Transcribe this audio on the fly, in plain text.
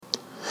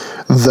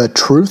The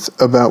truth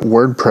about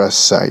WordPress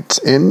sites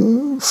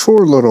in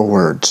 4 little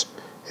words.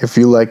 If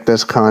you like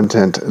this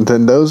content,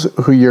 then those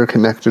who you're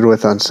connected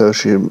with on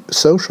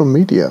social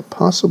media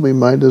possibly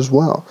might as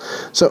well.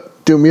 So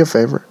do me a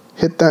favor,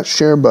 hit that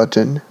share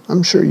button.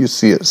 I'm sure you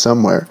see it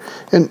somewhere,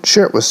 and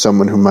share it with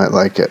someone who might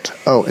like it.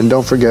 Oh, and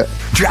don't forget,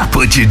 drop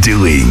what you're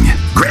doing,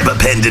 grab a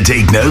pen to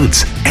take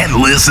notes,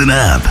 and listen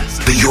up.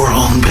 The Your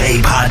Own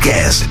Pay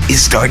podcast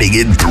is starting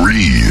in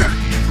 3,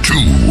 2,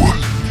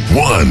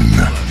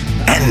 1.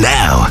 And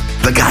now,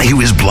 the guy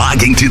who is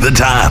blogging to the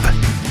top,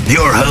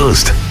 your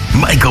host,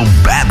 Michael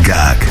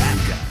Babcock.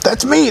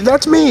 That's me.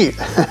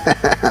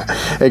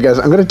 Hey guys,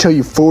 I'm going to tell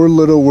you 4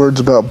 little words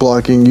about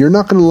blogging. You're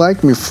not going to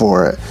like me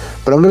for it,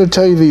 but I'm going to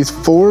tell you these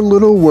 4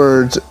 little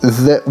words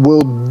that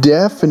will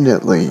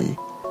definitely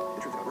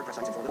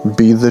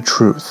be the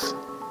truth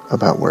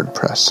about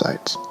WordPress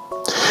sites.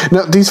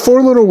 Now, these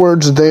 4 little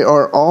words, they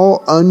are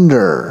all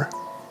under,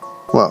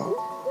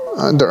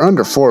 they're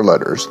under 4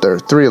 letters. They're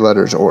 3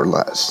 letters or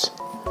less.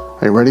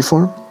 Are you ready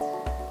for them?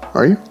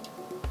 Are you?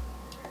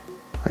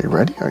 Are you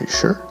ready? Are you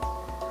sure?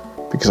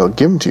 Because I'll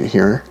give them to you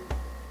here.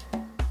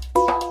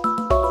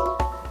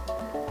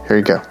 Here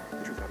you go.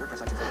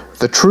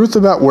 The truth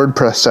about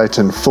WordPress sites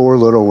in 4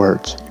 little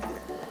words.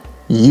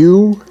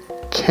 You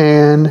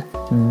can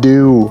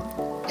do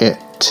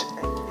it.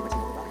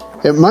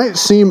 It might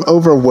seem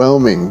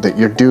overwhelming that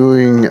you're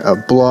doing a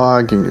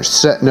blog and you're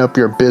setting up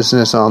your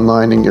business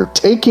online and you're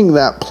taking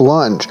that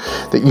plunge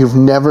that you've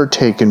never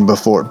taken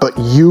before, but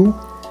you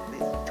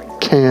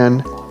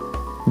can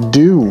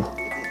do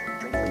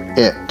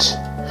it.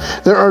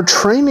 There are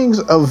trainings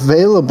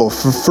available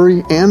for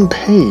free and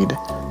paid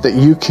that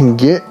you can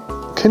get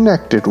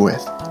connected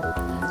with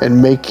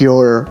and make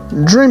your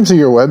dreams of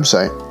your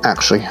website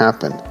actually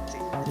happen.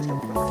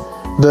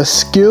 The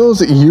skills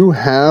that you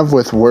have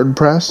with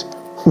WordPress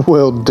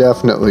will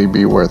definitely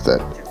be worth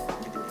it.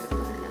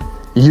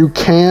 You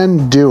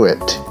can do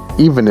it,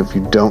 even if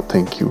you don't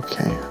think you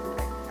can.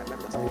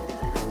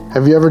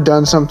 Have you ever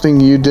done something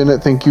you didn't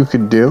think you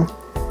could do?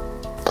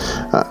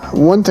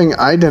 One thing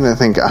I didn't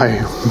think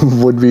I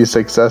would be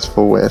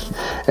successful with,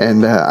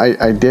 and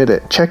I did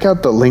it. Check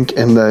out the link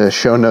in the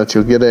show notes.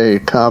 You'll get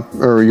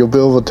you'll be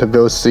able to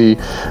go see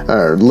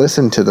or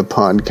listen to the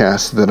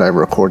podcast that I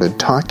recorded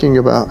talking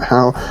about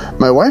how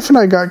my wife and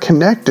I got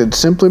connected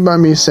simply by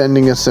me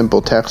sending a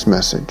simple text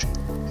message.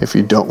 If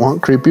you don't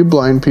want creepy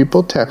blind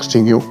people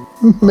texting you,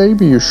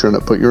 maybe you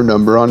shouldn't put your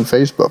number on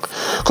Facebook.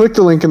 Click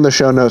the link in the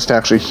show notes to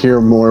actually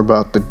hear more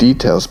about the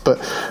details. But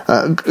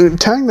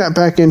tying that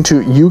back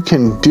into you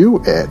can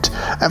do it.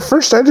 At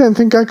first, I didn't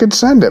think I could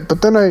send it,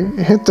 but then I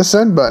hit the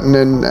send button,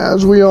 and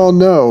as we all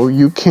know,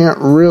 you can't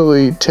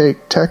really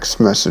take text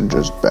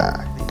messages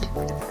back.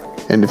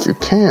 And if you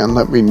can,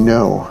 let me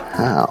know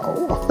how.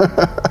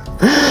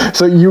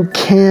 So you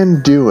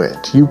can do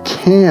it. You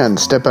can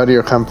step out of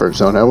your comfort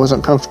zone. I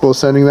wasn't comfortable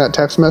sending that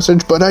text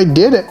message, but I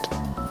did it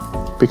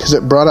because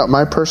it brought out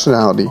my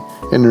personality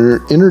and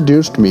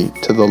introduced me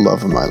to the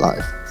love of my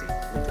life.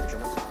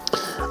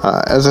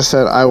 As I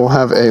said, I will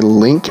have a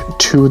link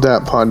to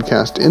that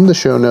podcast in the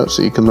show notes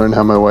so you can learn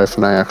how my wife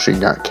and I actually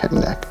got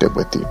connected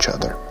with each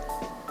other.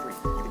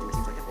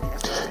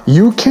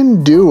 You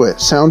can do it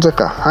sounds like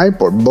a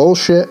hype or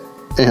bullshit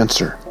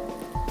answer.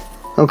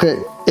 Okay,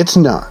 it's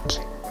not.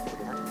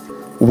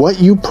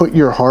 What you put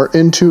your heart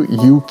into,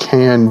 you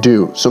can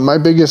do. So my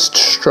biggest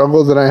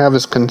struggle that I have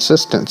is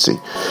consistency.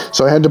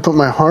 So I had to put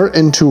my heart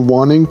into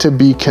wanting to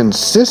be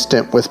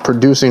consistent with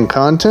producing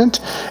content.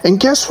 And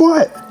guess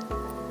what?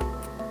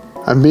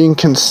 I'm being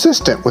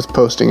consistent with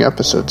posting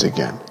episodes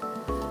again.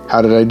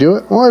 How did I do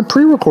it? Well, I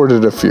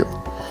pre-recorded a few.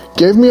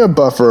 Gave me a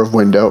buffer of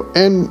window,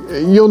 and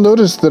you'll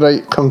notice that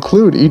I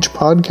conclude each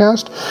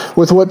podcast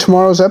with what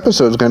tomorrow's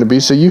episode is going to be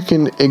so you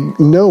can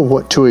know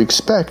what to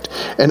expect,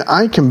 and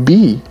I can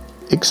be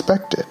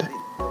expected.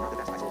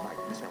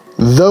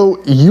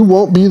 Though you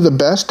won't be the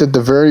best at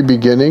the very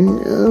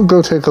beginning,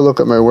 go take a look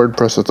at my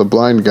WordPress with a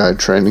Blind Guide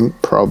training,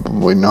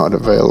 probably not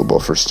available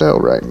for sale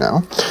right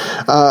now,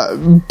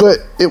 but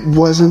it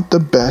wasn't the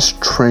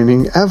best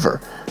training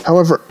ever.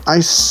 However,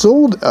 I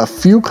sold a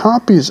few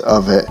copies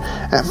of it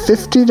at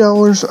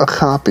 $50 a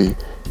copy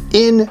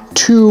in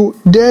 2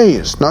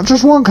 days. Not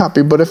just one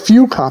copy, but a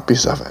few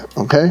copies of it,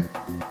 okay?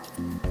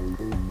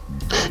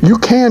 You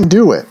can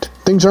do it.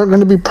 Things aren't going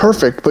to be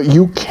perfect, but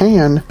you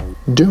can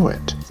do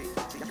it.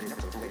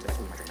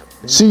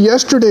 See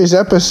yesterday's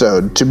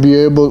episode to be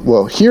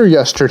able, hear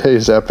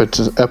yesterday's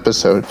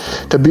episode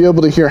to be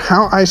able to hear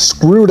how I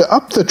screwed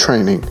up the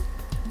training.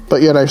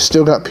 But yet I've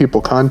still got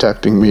people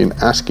contacting me and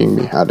asking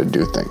me how to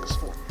do things.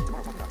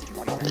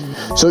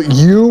 So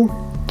you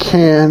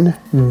can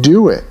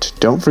do it.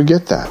 Don't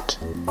forget that.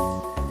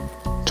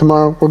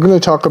 Tomorrow we're going to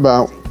talk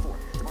about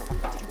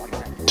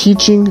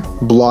teaching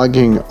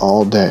blogging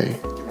all day.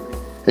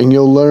 And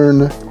you'll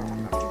learn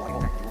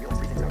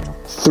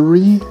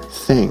 3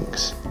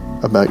 things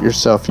about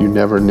yourself you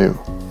never knew.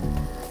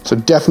 So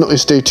definitely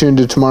stay tuned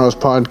to tomorrow's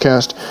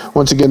podcast.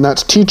 Once again,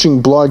 that's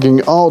teaching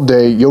blogging all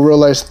day. You'll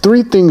realize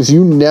 3 things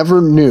you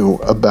never knew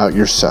about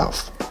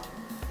yourself.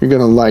 You're going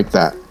to like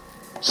that,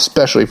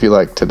 especially if you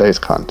like today's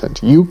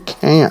content. You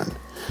can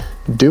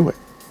do it.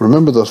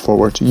 Remember those 4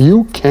 words.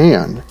 You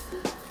can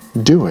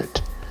do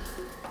it.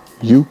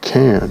 You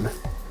can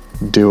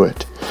do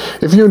it.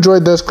 If you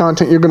enjoyed this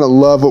content, you're going to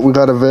love what we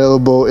got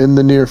available in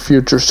the near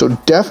future. So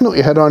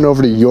definitely head on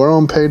over to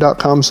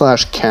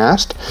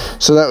yourownpay.com/cast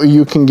so that way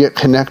you can get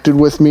connected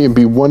with me and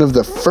be one of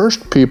the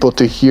first people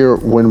to hear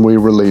when we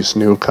release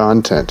new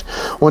content.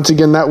 Once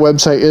again, that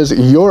website is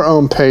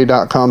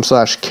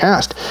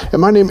yourownpay.com/cast.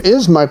 And my name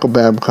is Michael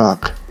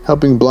Babcock,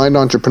 helping blind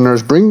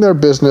entrepreneurs bring their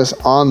business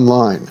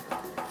online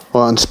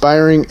while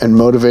inspiring and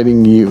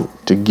motivating you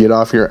to get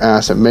off your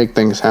ass and make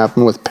things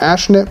happen with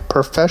passionate,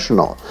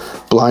 professional,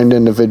 blind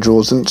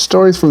individuals and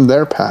stories from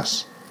their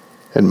past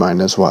and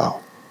mine as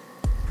well.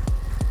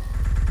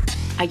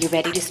 Are you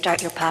ready to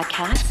start your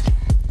podcast?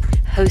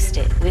 Host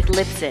it with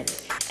Libsyn,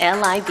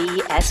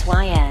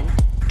 LIBSYN.com.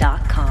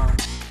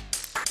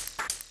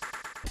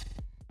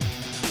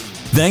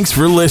 Thanks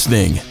for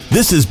listening.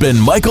 This has been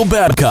Michael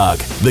Babcock,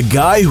 the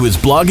guy who is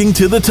blogging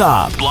to the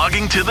top.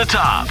 Blogging to the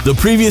top. The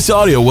previous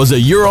audio was a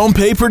Your Own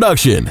Pay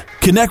production.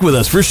 Connect with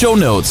us for show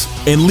notes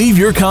and leave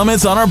your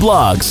comments on our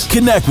blogs.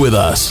 Connect with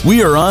us.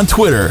 We are on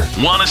Twitter.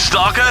 Want to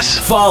stalk us?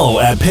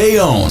 Follow at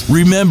PayOwn.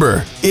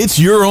 Remember, it's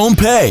your own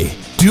pay.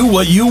 Do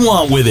what you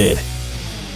want with it.